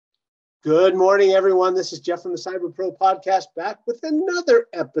Good morning, everyone. This is Jeff from the Cyber Pro Podcast, back with another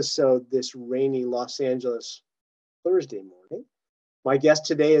episode this rainy Los Angeles Thursday morning. My guest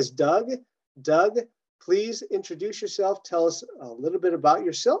today is Doug. Doug, please introduce yourself. Tell us a little bit about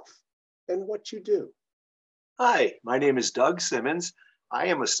yourself and what you do. Hi, my name is Doug Simmons. I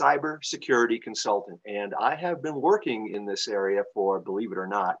am a cybersecurity consultant, and I have been working in this area for, believe it or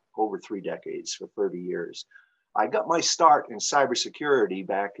not, over 3 decades, for 30 years. I got my start in cybersecurity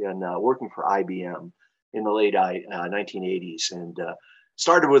back in working for IBM in the late 1980s, and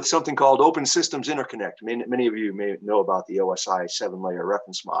started with something called Open Systems Interconnect. Many of you may know about the OSI 7-layer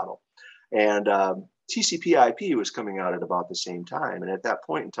reference model. And TCP/IP was coming out at about the same time. And at that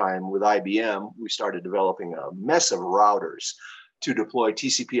point in time, with IBM, we started developing a mess of routers to deploy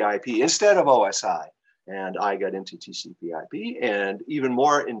TCP/IP instead of OSI. And I got into TCP/IP and even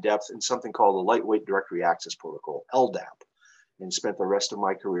more in depth in something called the Lightweight Directory Access Protocol, LDAP, and spent the rest of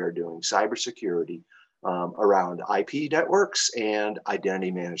my career doing cybersecurity around IP networks and identity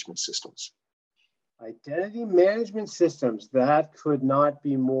management systems. Identity management systems, that could not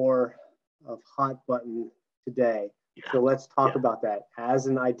be more of hot button today. Yeah. So let's talk about that. As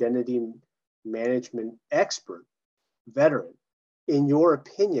an identity management expert, veteran, in your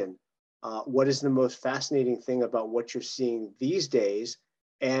opinion, what is the most fascinating thing about what you're seeing these days?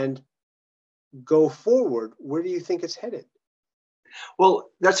 And go forward, where do you think it's headed?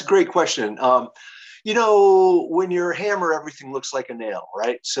 Well, that's a great question. When you're a hammer, everything looks like a nail,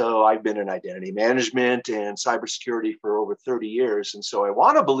 right? So I've been in identity management and cybersecurity for over 30 years. And so I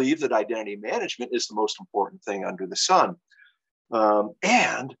want to believe that identity management is the most important thing under the sun.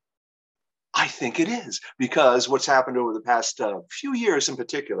 And I think it is, because what's happened over the past few years in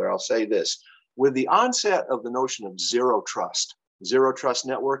particular, I'll say this, with the onset of the notion of zero trust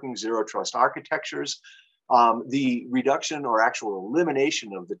networking, zero trust architectures, the reduction or actual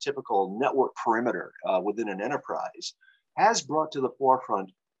elimination of the typical network perimeter within an enterprise has brought to the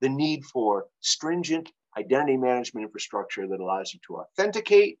forefront the need for stringent identity management infrastructure that allows you to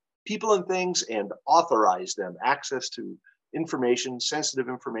authenticate people and things and authorize them access to information, sensitive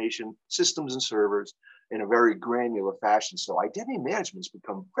information, systems and servers in a very granular fashion. So identity management has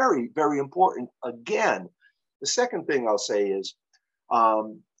become very, very important again. The second thing I'll say is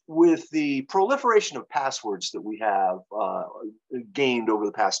with the proliferation of passwords that we have gained over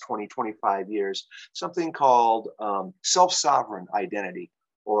the past 20, 25 years, something called self-sovereign identity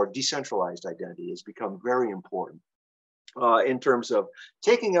or decentralized identity has become very important. In terms of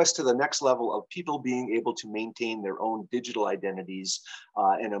taking us to the next level of people being able to maintain their own digital identities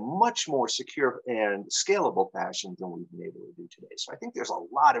in a much more secure and scalable fashion than we've been able to do today. So I think there's a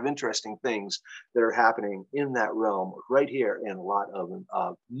lot of interesting things that are happening in that realm right here, and a lot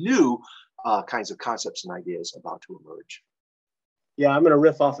of new kinds of concepts and ideas about to emerge. Yeah, I'm going to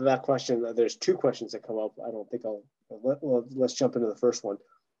riff off of that question. There's 2 questions that come up. I don't think let's jump into the first one.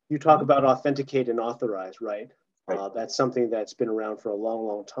 You talk about authenticate and authorize, right? That's something that's been around for a long,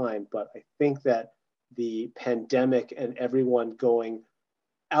 long time. But I think that the pandemic and everyone going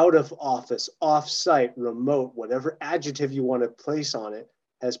out of office, off-site, remote, whatever adjective you want to place on it,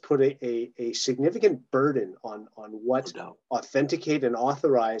 has put a significant burden on what authenticate and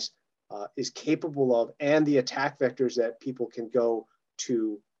authorize is capable of, and the attack vectors that people can go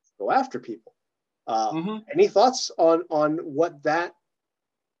after people. Any thoughts on what that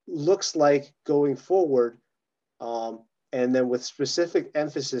looks like going forward? And then with specific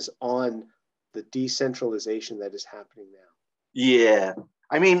emphasis on the decentralization that is happening now. Yeah.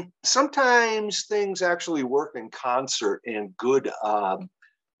 I mean, sometimes things actually work in concert and good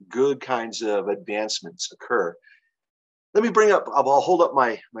kinds of advancements occur. Let me I'll hold up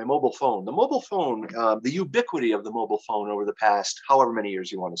my mobile phone. The mobile phone, the ubiquity of the mobile phone over the past, however many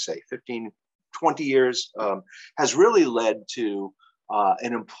years you want to say, 15, 20 years, has really led to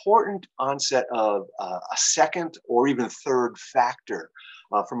an important onset of a second or even third factor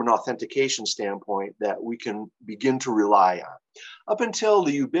from an authentication standpoint that we can begin to rely on. Up until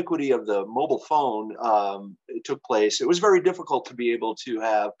the ubiquity of the mobile phone took place, it was very difficult to be able to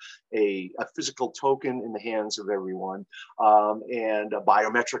have a physical token in the hands of everyone and a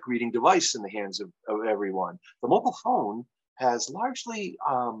biometric reading device in the hands of everyone. The mobile phone has largely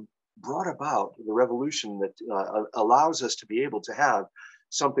brought about the revolution that allows us to be able to have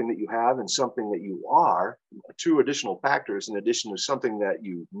something that you have and something that you are, 2 additional factors in addition to something that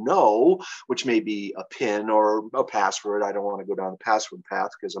you know, which may be a PIN or a password. I don't want to go down the password path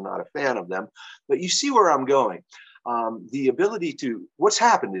because I'm not a fan of them, but you see where I'm going. The ability to, what's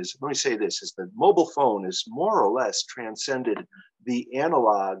happened is, let me say this, is the mobile phone is more or less transcended the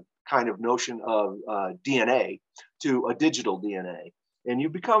analog kind of notion of DNA to a digital DNA. and you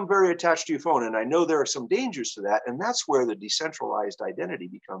become very attached to your phone. And I know there are some dangers to that. And that's where the decentralized identity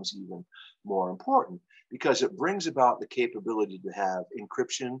becomes even more important, because it brings about the capability to have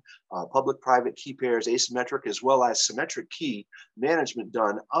encryption, public-private key pairs, asymmetric as well as symmetric key management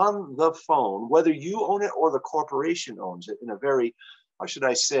done on the phone, whether you own it or the corporation owns it, in a very, how should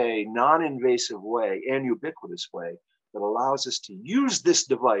I say, non-invasive way and ubiquitous way that allows us to use this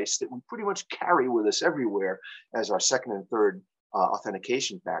device that we pretty much carry with us everywhere as our second and third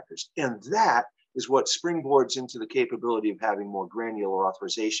authentication factors. And that is what springboards into the capability of having more granular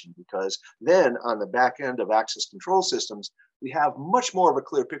authorization, because then on the back end of access control systems, we have much more of a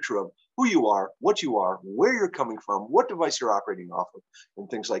clear picture of who you are, where you're coming from, what device you're operating off of, and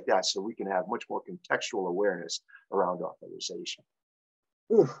things like that. So we can have much more contextual awareness around authorization.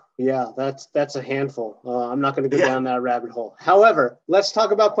 Ooh, yeah, that's a handful. I'm not going to go down that rabbit hole. However, let's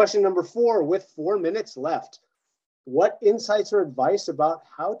talk about question number 4 with 4 minutes left. What insights or advice about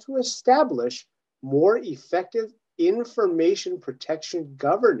how to establish more effective information protection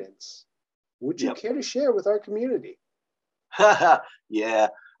governance would you care to share with our community? Yeah.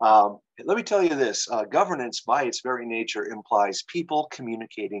 Let me tell you this. Governance, by its very nature, implies people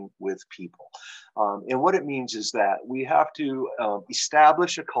communicating with people. And what it means is that we have to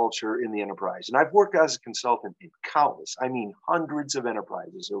establish a culture in the enterprise. And I've worked as a consultant in countless, I mean, hundreds of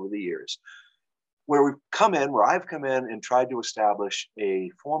enterprises over the years, where I've come in and tried to establish a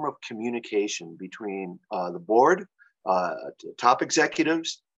form of communication between the board, top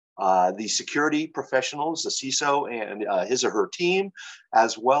executives, the security professionals, the CISO and his or her team,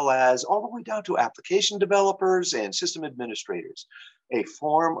 as well as all the way down to application developers and system administrators, a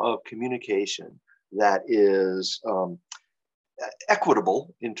form of communication that is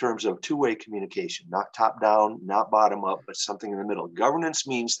equitable in terms of two-way communication, not top down, not bottom up, but something in the middle. Governance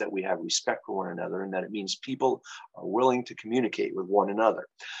means that we have respect for one another, and that it means people are willing to communicate with one another.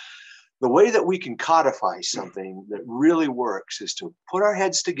 The way that we can codify something that really works is to put our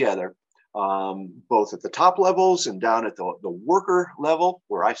heads together, both at the top levels and down at the worker level,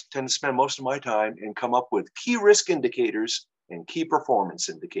 where I tend to spend most of my time, and come up with key risk indicators and key performance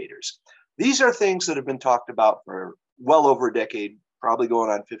indicators. These are things that have been talked about for well over a decade, probably going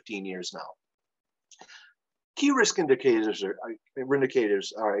on 15 years now. Key risk indicators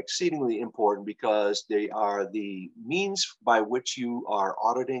are exceedingly important because they are the means by which you are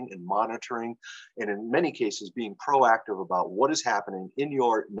auditing and monitoring, and in many cases being proactive about what is happening in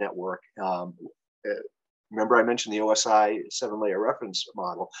your network. Remember, I mentioned the OSI 7-layer reference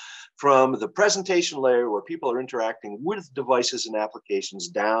model. From the presentation layer, where people are interacting with devices and applications,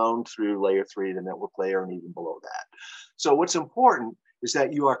 down through layer 3, the network layer, and even below that. So what's important is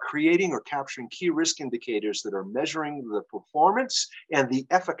that you are creating or capturing key risk indicators that are measuring the performance and the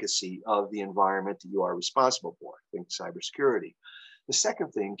efficacy of the environment that you are responsible for. Think cybersecurity. The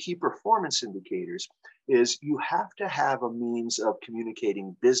second thing, key performance indicators, is you have to have a means of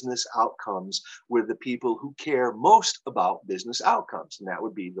communicating business outcomes with the people who care most about business outcomes. And that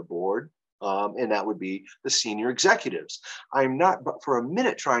would be the board, and that would be the senior executives. I'm not for a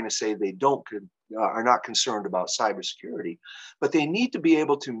minute trying to say they are not concerned about cybersecurity, but they need to be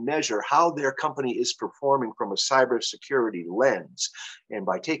able to measure how their company is performing from a cybersecurity lens. And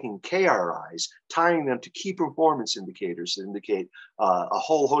by taking KRIs, tying them to key performance indicators that indicate a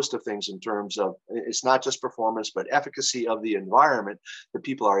whole host of things in terms of, it's not just performance, but efficacy of the environment that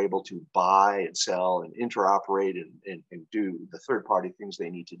people are able to buy and sell and interoperate and do the third-party things they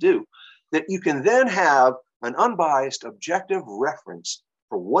need to do, that you can then have an unbiased, objective reference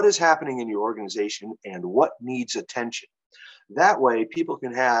for what is happening in your organization and what needs attention. That way, people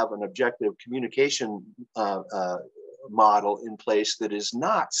can have an objective communication model in place that is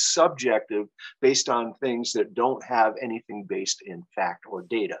not subjective, based on things that don't have anything based in fact or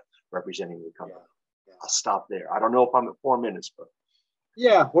data representing the company. Yeah. I'll stop there. I don't know if I'm at 4 minutes, but.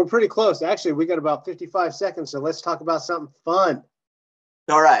 Yeah, we're pretty close. Actually, we got about 55 seconds, so let's talk about something fun.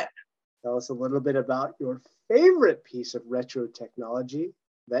 All right. Tell us a little bit about your favorite piece of retro technology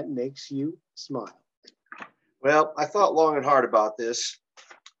that makes you smile. Well, I thought long and hard about this,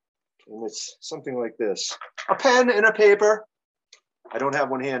 and it's something like this. A pen and a paper. I don't have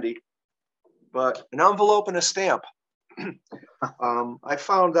one handy, but an envelope and a stamp. I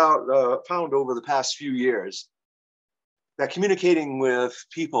found over the past few years that communicating with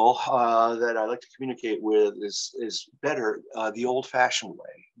people that I like to communicate with is better the old-fashioned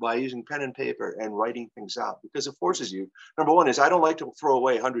way, by using pen and paper and writing things out, because it forces you. Number one is, I don't like to throw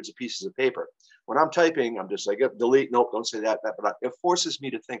away hundreds of pieces of paper. When I'm typing, I'm just like, delete, nope, don't say that, but it forces me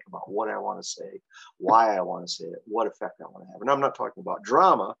to think about what I want to say, why I want to say it, what effect I want to have. And I'm not talking about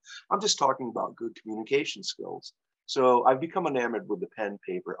drama. I'm just talking about good communication skills. So I've become enamored with the pen,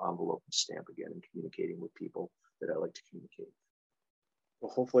 paper, envelope, and stamp again, and communicating with people that I like to communicate.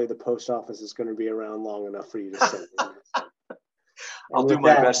 Well, hopefully the post office is going to be around long enough for you to send it. I'll do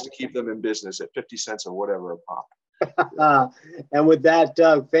my best to keep them in business at 50 cents or whatever a pop. And with that,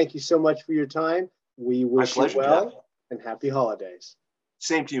 Doug, thank you so much for your time. We wish you well, Jeff. and happy holidays.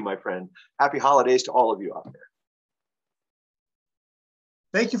 Same to you, my friend. Happy holidays to all of you out there.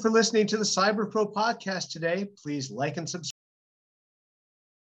 Thank you for listening to the Cyber Pro podcast today. Please like and subscribe.